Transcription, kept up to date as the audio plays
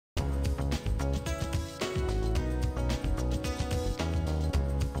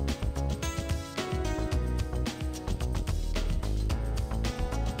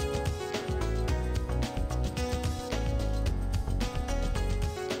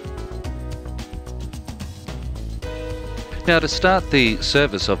Now, to start the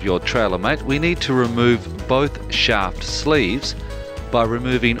service of your trailer mate, we need to remove both shaft sleeves by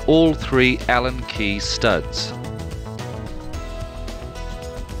removing all 3 Allen key studs.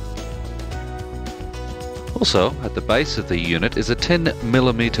 Also, at the base of the unit is a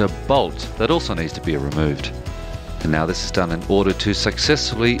 10mm bolt that also needs to be removed. And now this is done in order to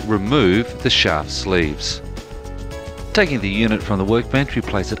successfully remove the shaft sleeves. Taking the unit from the workbench, we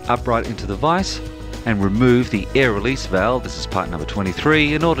place it upright into the vise and remove the air release valve, this is part number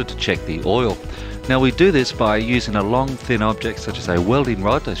 23, in order to check the oil. Now we do this by using a long thin object such as a welding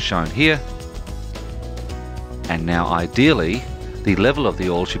rod as shown here. And now ideally, the level of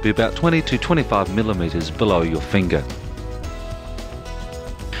the oil should be about 20 to 25mm below your finger.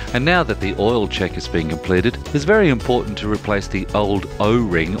 And now that the oil check is being completed, it's very important to replace the old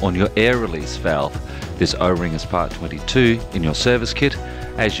O-ring on your air release valve. This O-ring is part 22 in your service kit,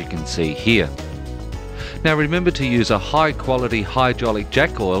 as you can see here. Now remember to use a high quality hydraulic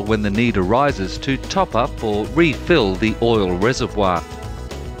jack oil when the need arises to top up or refill the oil reservoir.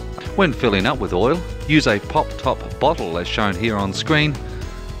 When filling up with oil, use a pop-top bottle as shown here on screen,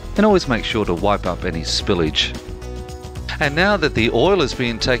 and always make sure to wipe up any spillage. And now that the oil is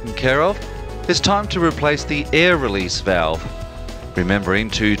being taken care of, it's time to replace the air release valve.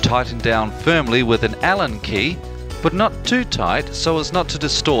 Remembering to tighten down firmly with an Allen key, but not too tight so as not to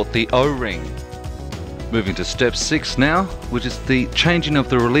distort the O-ring. Moving to step 6 now, which is the changing of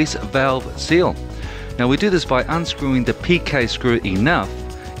the release valve seal. Now we do this by unscrewing the PK screw enough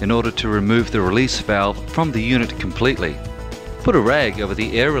in order to remove the release valve from the unit completely. Put a rag over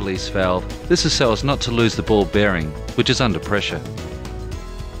the air release valve. This is so as not to lose the ball bearing, which is under pressure.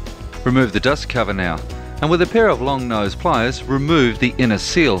 Remove the dust cover now, and with a pair of long nose pliers, remove the inner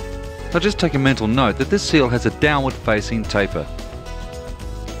seal. Now just take a mental note that this seal has a downward facing taper.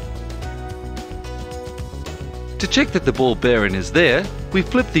 To check that the ball bearing is there, we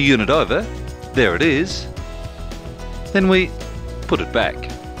flip the unit over. There it is. Then we put it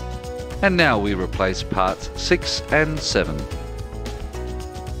back. And now we replace parts 6 and 7.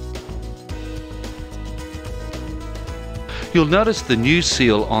 You'll notice the new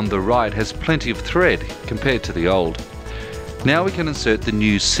seal on the right has plenty of thread compared to the old. Now we can insert the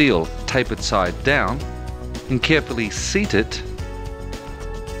new seal tapered side down and carefully seat it,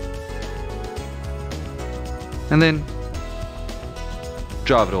 and then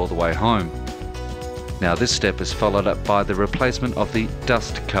drive it all the way home. Now this step is followed up by the replacement of the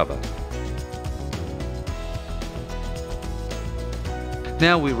dust cover.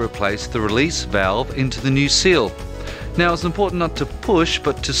 Now we replace the release valve into the new seal. Now it's important not to push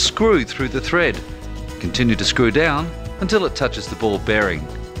but to screw through the thread. Continue to screw down until it touches the ball bearing.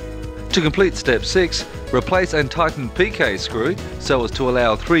 To complete step 6, replace and tighten PK screw so as to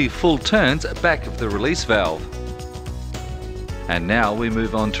allow 3 full turns back of the release valve. And now we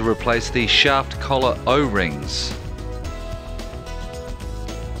move on to replace the shaft collar O-rings.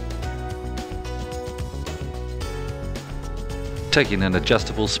 Taking an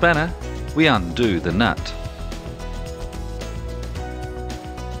adjustable spanner, we undo the nut.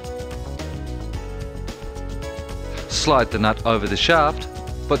 Slide the nut over the shaft,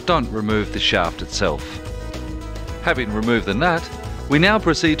 but don't remove the shaft itself. Having removed the nut, we now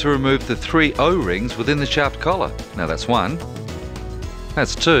proceed to remove the 3 O-rings within the shaft collar. Now that's 1,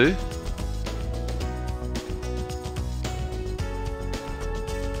 that's 2,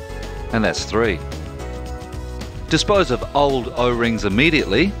 and that's 3. Dispose of old O-rings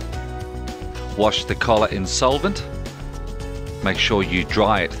immediately. Wash the collar in solvent. Make sure you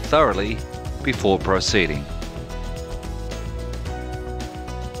dry it thoroughly before proceeding.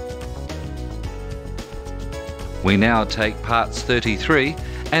 We now take parts 33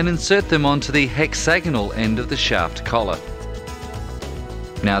 and insert them onto the hexagonal end of the shaft collar.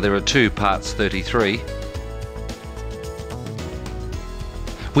 Now there are 2 parts 33.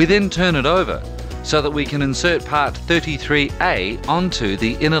 We then turn it over so that we can insert part 33A onto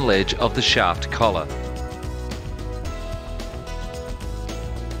the inner ledge of the shaft collar.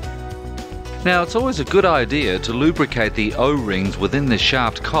 Now it's always a good idea to lubricate the O-rings within the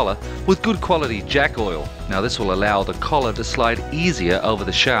shaft collar with good quality jack oil. Now this will allow the collar to slide easier over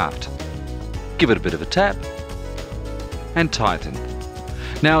the shaft. Give it a bit of a tap and tighten.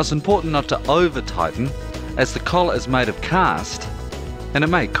 Now it's important not to over tighten as the collar is made of cast and it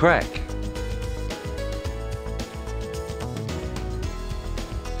may crack.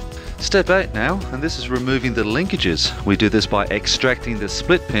 Step 8 now, and this is removing the linkages. We do this by extracting the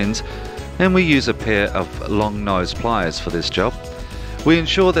split pins, and we use a pair of long nose pliers for this job. We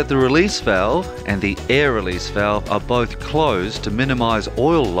ensure that the release valve and the air release valve are both closed to minimize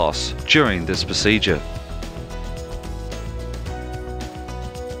oil loss during this procedure.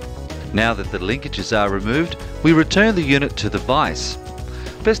 Now that the linkages are removed, we return the unit to the vise.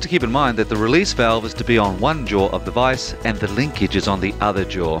 Best to keep in mind that the release valve is to be on one jaw of the vise and the linkage is on the other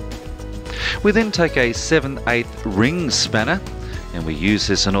jaw. We then take a 7/8 ring spanner and we use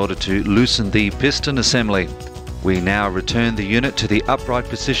this in order to loosen the piston assembly. We now return the unit to the upright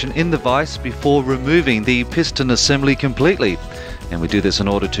position in the vise before removing the piston assembly completely, and we do this in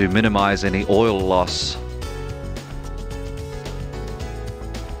order to minimize any oil loss.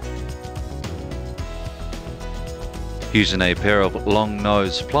 Using a pair of long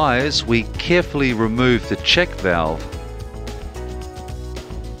nose pliers, we carefully remove the check valve.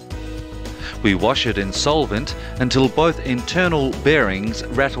 We wash it in solvent until both internal bearings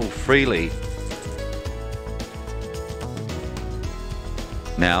rattle freely.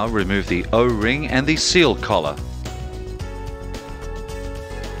 Now remove the O-ring and the seal collar.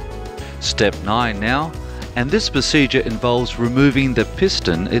 Step 9 now, and this procedure involves removing the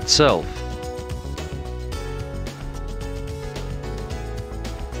piston itself.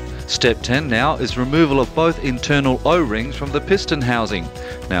 Step 10 now is removal of both internal O-rings from the piston housing.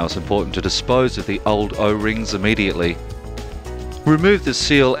 Now it's important to dispose of the old O-rings immediately. Remove the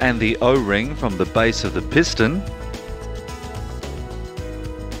seal and the O-ring from the base of the piston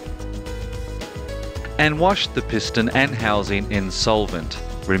and wash the piston and housing in solvent,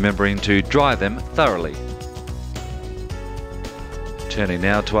 remembering to dry them thoroughly. Turning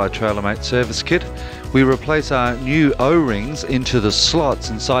now to our TrailerMate service kit, we replace our new O-rings into the slots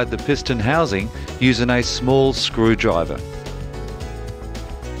inside the piston housing using a small screwdriver.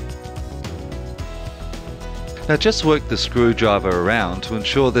 Now just work the screwdriver around to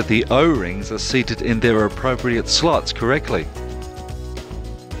ensure that the O-rings are seated in their appropriate slots correctly.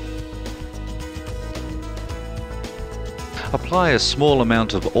 Apply a small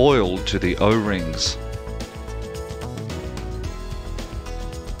amount of oil to the O-rings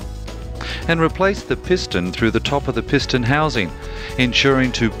and replace the piston through the top of the piston housing,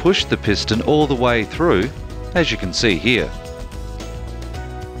 ensuring to push the piston all the way through, as you can see here.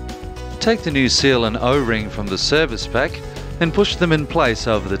 Take the new seal and O-ring from the service pack and push them in place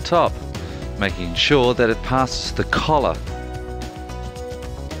over the top, making sure that it passes the collar.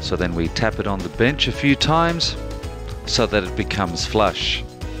 So then we tap it on the bench a few times so that it becomes flush.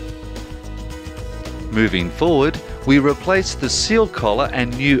 Moving forward, we replace the seal collar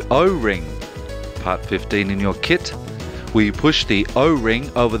and new O-ring. Part 15 in your kit. We push the O-ring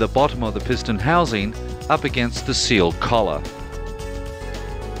over the bottom of the piston housing up against the seal collar.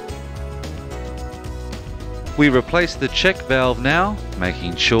 We replace the check valve now,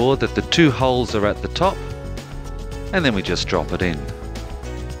 making sure that the two holes are at the top, and then we just drop it in.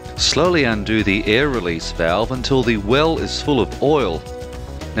 Slowly undo the air release valve until the well is full of oil.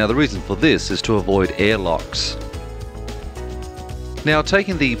 Now the reason for this is to avoid air locks. Now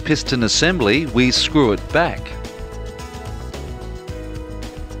taking the piston assembly, we screw it back.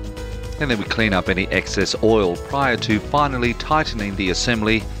 And then we clean up any excess oil prior to finally tightening the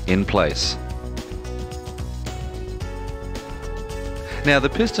assembly in place. Now the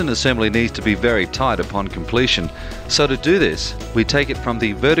piston assembly needs to be very tight upon completion, so to do this we take it from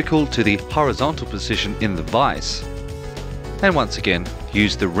the vertical to the horizontal position in the vise, and once again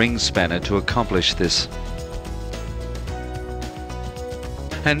use the ring spanner to accomplish this.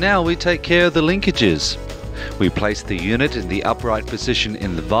 And now we take care of the linkages. We place the unit in the upright position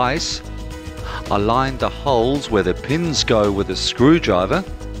in the vise, align the holes where the pins go with a screwdriver,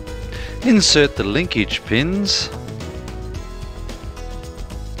 insert the linkage pins,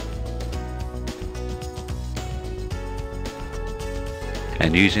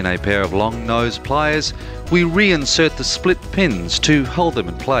 and using a pair of long nose pliers, we reinsert the split pins to hold them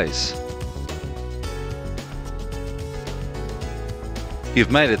in place. You've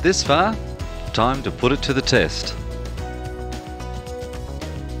made it this far, time to put it to the test.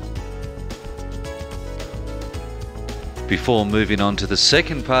 Before moving on to the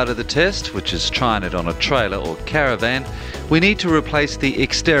second part of the test, which is trying it on a trailer or caravan, we need to replace the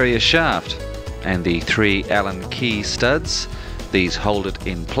exterior shaft and the 3 Allen key studs. These hold it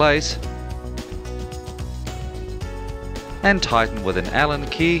in place and tighten with an Allen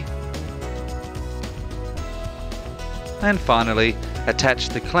key, and finally attach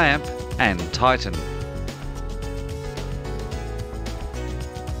the clamp and tighten.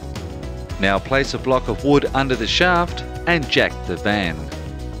 Now place a block of wood under the shaft and jack the van.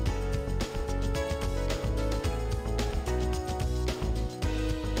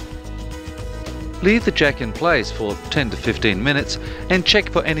 Leave the jack in place for 10 to 15 minutes and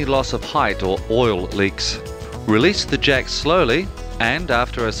check for any loss of height or oil leaks. Release the jack slowly and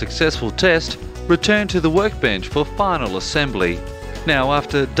after a successful test, return to the workbench for final assembly. Now,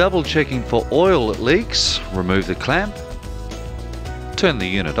 after double checking for oil leaks, remove the clamp, turn the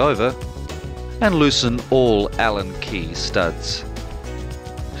unit over and loosen all Allen key studs.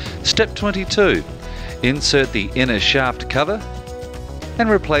 Step 22. Insert the inner shaft cover and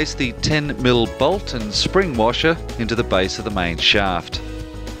replace the 10mm bolt and spring washer into the base of the main shaft.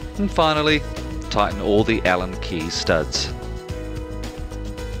 And finally, tighten all the Allen key studs.